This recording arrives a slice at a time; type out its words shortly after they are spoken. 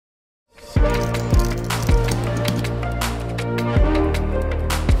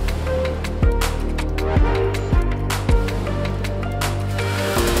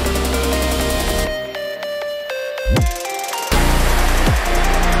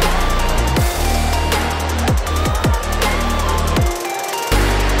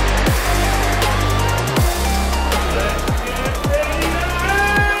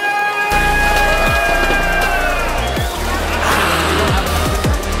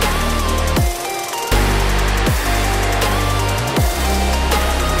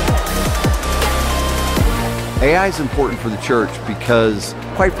AI is important for the church because,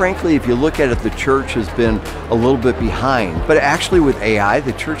 quite frankly, if you look at it, the church has been a little bit behind. But actually with AI,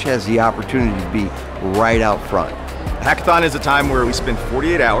 the church has the opportunity to be right out front. Hackathon is a time where we spend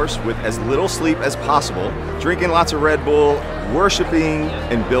 48 hours with as little sleep as possible, drinking lots of Red Bull, worshiping,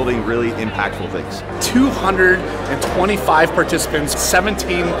 and building really impactful things. 225 participants,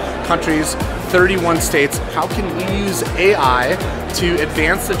 17 countries, 31 states. How can we use AI to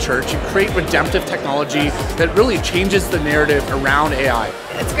advance the church and create redemptive technology that really changes the narrative around AI?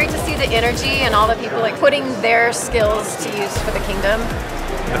 It's great to see the energy and all the people putting their skills to use for the kingdom.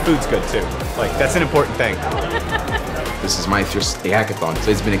 The food's good too. That's an important thing. This is my first hackathon,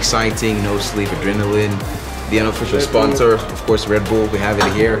 so it's been exciting, no sleep, adrenaline. The unofficial sponsor, of course, Red Bull, we have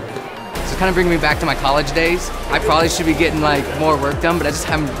it here. So kind of bringing me back to my college days. I probably should be getting more work done, but I just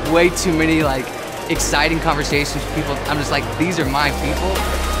have way too many exciting conversations with people. I'm just these are my people.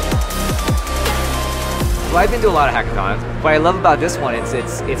 Well, I've been to a lot of hackathons. What I love about this one,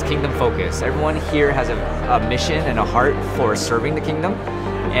 it's kingdom focused. Everyone here has a mission and a heart for serving the kingdom.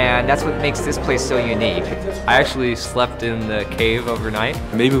 And that's what makes this place so unique. I actually slept in the cave overnight.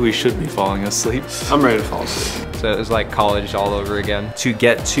 Maybe we should be falling asleep. I'm ready to fall asleep. So it was like college all over again. To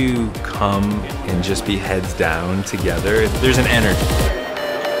get to come and just be heads down together, there's an energy.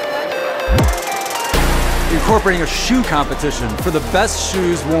 Incorporating a shoe competition for the best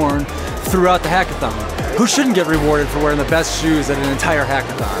shoes worn throughout the hackathon. Who shouldn't get rewarded for wearing the best shoes at an entire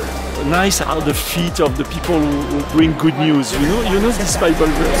hackathon? Nice are the feet of the people who bring good news. You know this Bible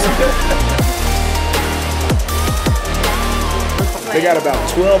verse. They got about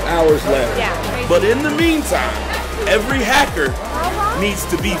 12 hours left. Yeah, but in the meantime, every hacker needs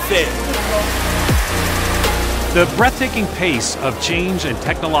to be fed. The breathtaking pace of change and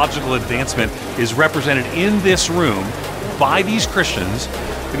technological advancement is represented in this room by these Christians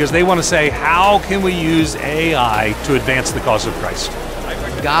because they want to say, how can we use AI to advance the cause of Christ?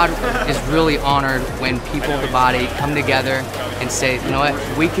 God is really honored when people of the body come together and say, you know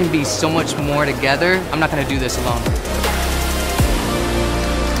what, we can be so much more together. I'm not going to do this alone.